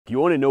Do you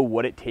want to know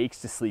what it takes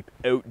to sleep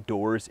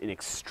outdoors in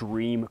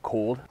extreme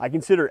cold? I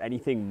consider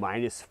anything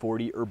minus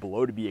 40 or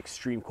below to be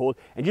extreme cold,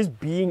 and just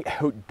being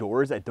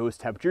outdoors at those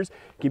temperatures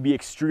can be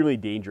extremely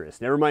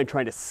dangerous. Never mind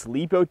trying to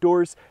sleep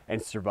outdoors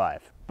and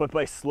survive. But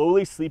by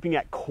slowly sleeping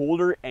at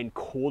colder and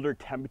colder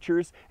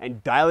temperatures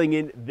and dialing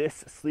in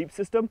this sleep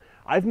system,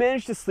 I've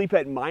managed to sleep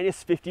at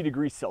minus 50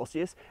 degrees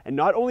Celsius and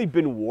not only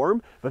been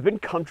warm, but been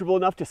comfortable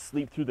enough to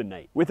sleep through the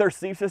night. With our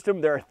sleep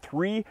system, there are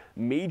 3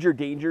 major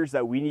dangers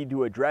that we need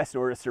to address in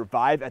order to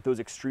survive at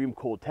those extreme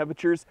cold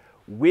temperatures: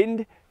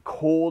 wind,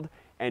 cold,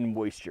 and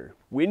moisture.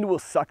 Wind will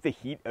suck the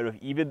heat out of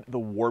even the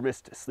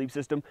warmest sleep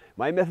system.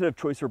 My method of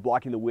choice for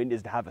blocking the wind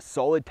is to have a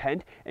solid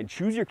tent and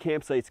choose your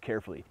campsites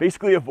carefully.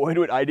 Basically avoid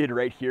what I did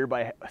right here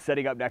by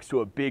setting up next to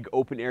a big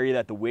open area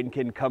that the wind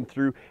can come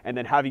through, and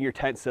then having your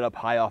tent set up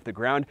high off the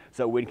ground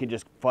so wind can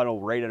just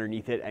funnel right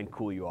underneath it and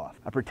cool you off.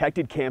 A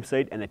protected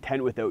campsite and a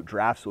tent without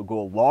drafts will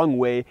go a long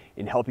way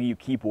in helping you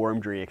keep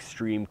warm during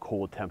extreme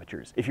cold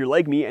temperatures. If you're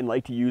like me and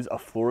like to use a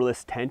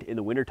floorless tent in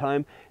the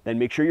wintertime, then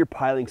make sure you're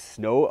piling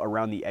snow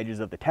around the edges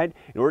of the tent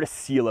in order to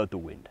seal out the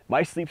wind.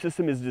 My sleep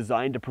system is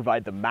designed to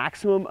provide the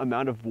maximum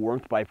amount of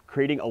warmth by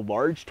creating a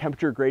large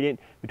temperature gradient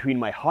between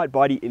my hot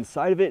body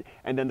inside of it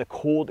and then the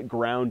cold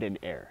ground and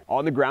air.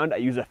 On the ground, I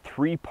use a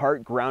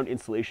 3-part ground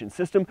insulation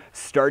system,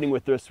 starting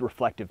with this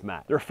reflective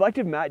mat. The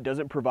reflective mat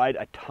doesn't provide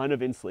a ton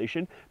of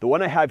insulation. The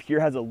one I have here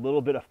has a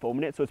little bit of foam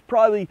in it, so it's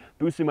probably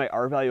boosting my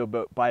R value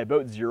by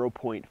about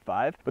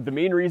 0.5. But the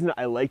main reason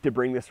I like to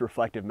bring this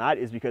reflective mat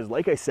is because,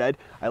 like I said,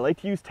 I like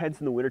to use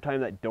tents in the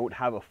wintertime that don't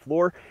have a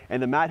floor,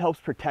 and the mat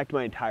helps protect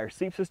my entire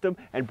sleep system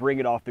and bring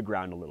it off the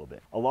ground a little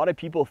bit. A lot of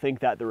people think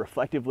that the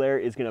reflective layer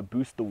is going to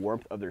boost the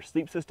warmth of their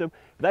sleep system,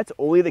 but that's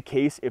only the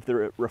case if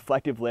the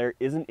reflective layer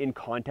isn't in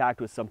contact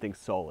with something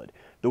solid.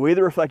 The way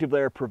the reflective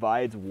layer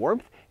provides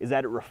warmth is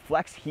that it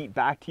reflects heat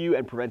back to you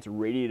and prevents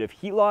radiative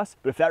heat loss,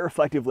 but if that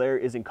reflective layer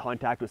is in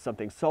contact with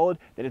something solid,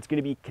 then it's going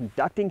to be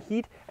conducting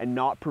heat and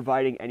not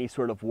providing any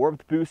sort of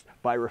warmth boost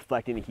by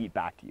reflecting the heat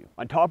back to you.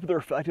 On top of the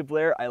reflective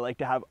layer, I like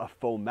to have a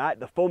foam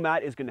mat. The foam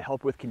mat is going to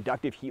help with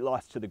conductive heat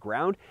loss to the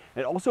ground,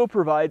 and it also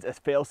provides a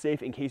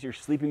fail-safe in case your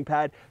sleeping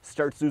pad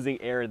starts losing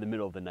air in the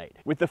middle of the night.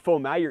 With the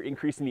foam mat, you're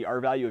increasing the R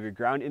value of your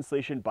ground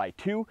insulation by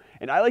 2,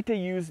 and I like to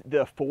use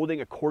the folding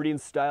accordion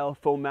style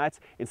foam mats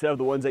instead of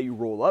the ones that you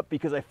roll up,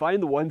 because I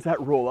find the ones that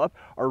roll up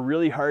are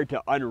really hard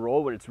to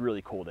unroll when it's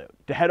really cold out.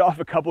 To head off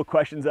a couple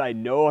questions that I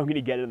know I'm going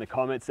to get in the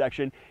comment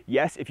section: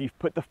 yes, if you've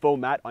put the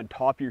foam mat on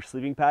top of your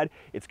sleeping pad,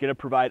 it's going to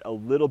provide a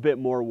little bit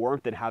more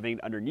warmth than having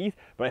it underneath,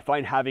 but I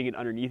find having it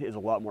underneath is a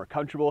lot more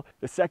comfortable.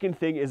 The second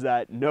thing is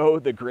that no,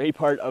 the gray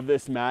part of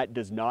this mat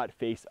does not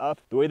face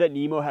up. The way that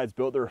Nemo has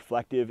built the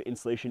reflective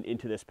insulation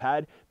into this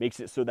pad makes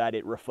it so that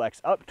it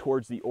reflects up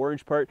towards the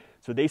orange part,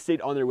 so they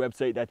state on their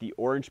website that the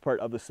orange part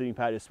of the sleeping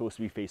pad is supposed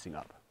to be facing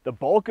up. The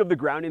bulk of the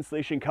ground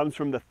insulation comes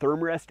from the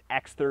Thermarest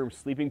X-Therm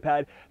sleeping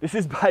pad. This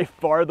is by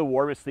far the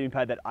warmest sleeping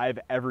pad that I've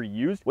ever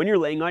used. When you're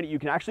laying on it, you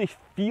can actually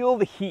feel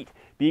the heat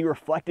being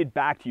reflected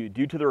back to you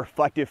due to the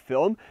reflective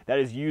film that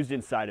is used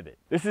inside of it.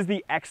 This is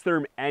the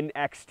X-Therm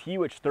NXT,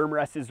 which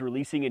Thermarest is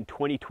releasing in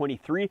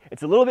 2023.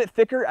 It's a little bit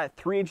thicker at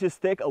 3 inches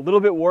thick, a little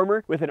bit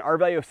warmer with an R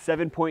value of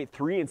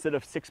 7.3 instead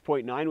of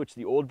 6.9, which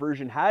the old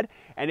version had,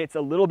 and it's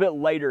a little bit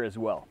lighter as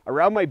well.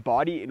 Around my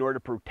body, in order to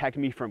protect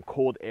me from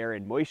cold air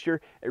and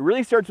moisture, it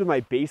really starts with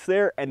my base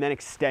layer and then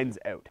extends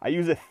out. I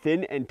use a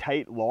thin and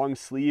tight long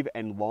sleeve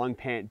and long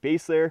pant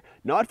base layer,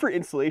 not for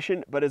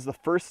insulation, but as the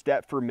first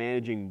step for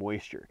managing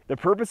moisture. The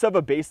purpose of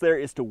a base layer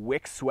is to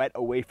wick sweat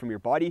away from your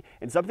body,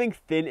 and something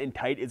thin and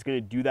tight is going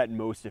to do that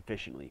most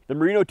efficiently. The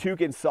merino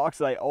toque and socks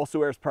that I also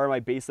wear as part of my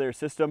base layer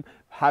system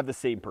have the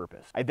same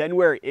purpose. I then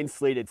wear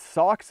insulated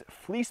socks,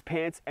 fleece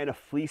pants, and a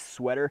fleece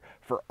sweater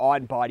for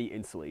on-body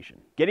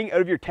insulation. Getting out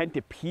of your tent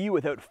to pee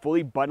without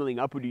fully bundling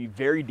up would be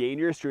very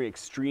dangerous during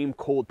extreme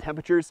cold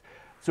temperatures,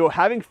 so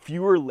having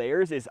fewer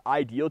layers is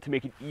ideal to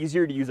make it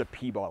easier to use a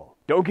pee bottle.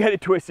 Don't get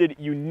it twisted,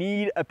 you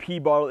need a pee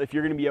bottle if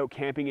you're going to be out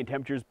camping in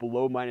temperatures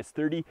below minus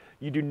 30.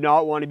 You do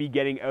not want to be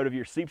getting out of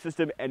your sleep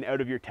system and out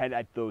of your tent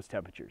at those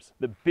temperatures.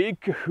 The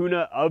big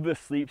kahuna of the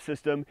sleep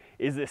system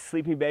is this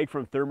sleeping bag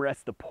from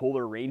Thermarest, the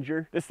Polar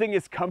Ranger. This thing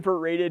is comfort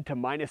rated to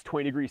minus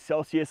 20 degrees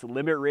Celsius,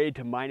 limit rated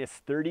to minus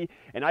 30,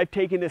 and I've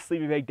taken this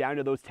sleeping bag down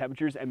to those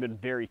temperatures and been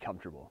very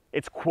comfortable.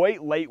 It's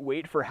quite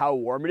lightweight for how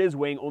warm it is,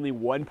 weighing only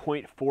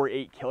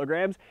 1.48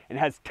 kilograms, and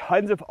has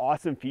tons of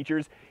awesome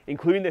features,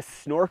 including this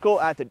snorkel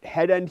at the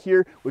head end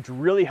here, which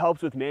really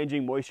helps with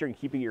managing moisture and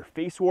keeping your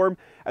face warm,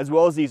 as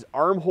well as these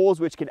armholes,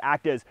 which can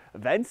act as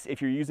vents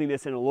if you're using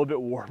this in a little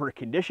bit warmer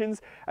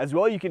conditions. As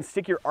well, you can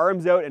stick your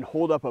arms out and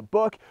hold up a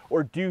book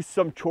or do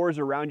some chores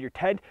around your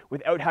tent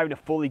without having to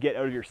fully get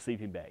out of your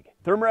sleeping bag.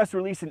 Thermarest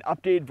released an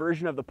updated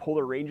version of the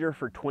Polar Ranger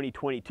for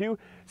 2022.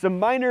 Some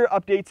minor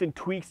updates and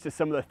tweaks to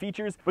some of the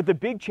features, but the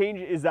big change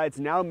is that it's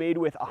now made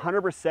with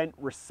 100%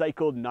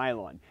 recycled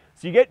nylon.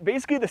 So you get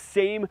basically the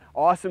same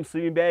awesome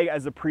sleeping bag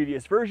as the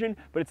previous version,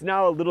 but it's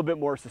now a little bit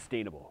more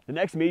sustainable. The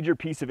next major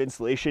piece of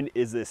insulation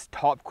is this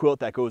top quilt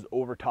that goes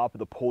over top of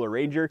the Polar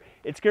Ranger.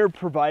 It's going to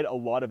provide a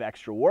lot of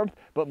extra warmth,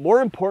 but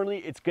more importantly,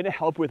 it's going to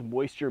help with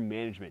moisture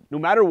management. No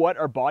matter what,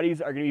 our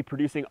bodies are going to be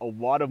producing a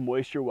lot of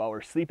moisture while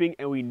we're sleeping,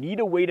 and we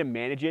need a way to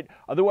manage it.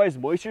 Otherwise,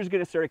 moisture is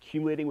going to start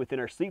accumulating within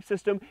our sleep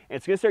system, and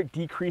it's going to start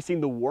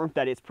decreasing the warmth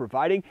that it's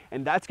providing,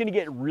 and that's going to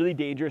get really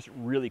dangerous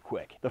really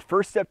quick. The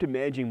first step to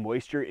managing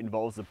moisture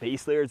involves the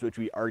base layers, which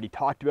we already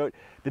talked about.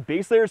 The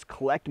base layers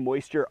collect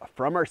moisture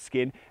from our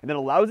skin and then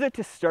allows it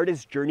to start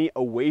its journey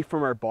away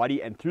from our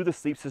body and through the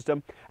sleep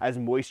system as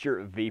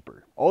moisture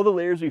vapor. All the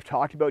layers we've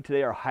talked about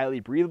today are highly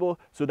breathable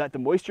so that the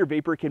moisture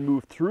vapor can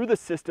move through the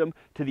system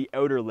to the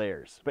outer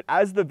layers. But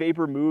as the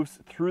vapor moves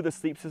through the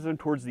sleep system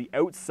towards the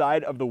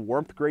outside of the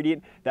warmth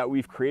gradient that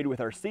we've created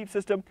with our sleep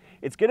system,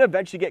 it's going to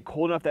eventually get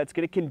cold enough that it's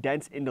going to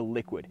condense into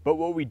liquid. But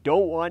what we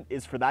don't want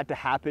is for that to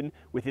happen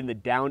within the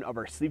down of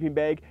our sleeping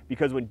bag,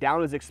 because when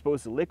down is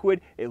exposed to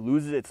liquid, it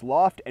loses its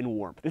loft and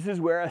warmth. This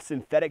is where a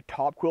synthetic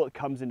top quilt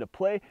comes into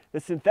play. The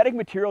synthetic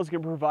material is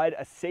going to provide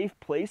a safe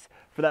place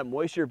for that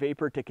moisture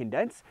vapor to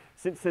condense,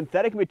 since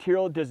synthetic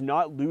material does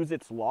not lose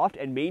its loft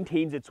and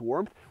maintains its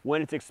warmth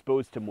when it's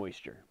exposed to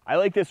moisture. I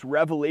like this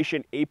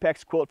Revelation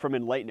Apex quilt from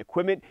Enlighten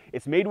Equipment.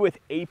 It's made with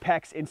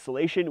Apex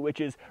insulation,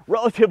 which is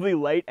relatively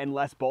light and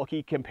less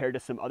bulky compared to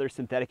some other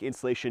synthetic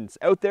insulations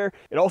out there.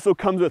 It also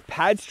comes with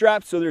pad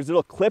straps, so there's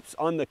little clips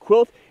on the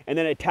quilt and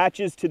then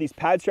attaches to these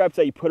pad straps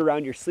that you put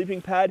around your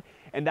sleeping pad,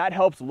 and that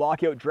helps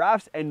lock out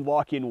drafts and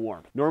lock in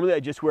warmth. Normally I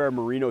just wear a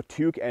merino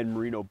toque and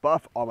merino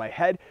buff on my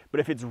head, but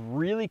if it's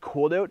really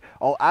cold out,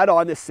 I'll add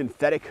on this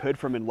synthetic hood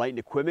from Enlighten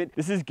Equipment.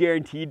 This is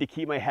guaranteed to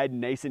keep my head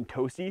nice and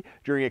toasty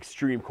during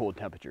extreme cold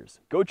temperatures.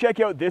 Go check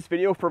out this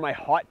video for my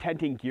hot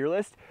tenting gear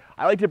list.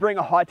 I like to bring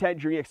a hot tent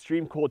during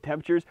extreme cold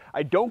temperatures.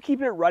 I don't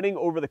keep it running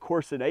over the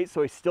course of the night,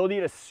 so I still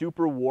need a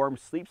super warm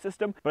sleep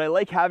system, but I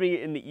like having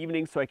it in the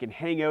evening so I can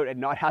hang out and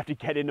not have to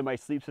get into my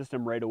sleep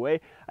system right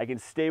away. I can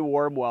stay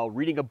warm while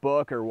reading a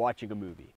book or watching a movie.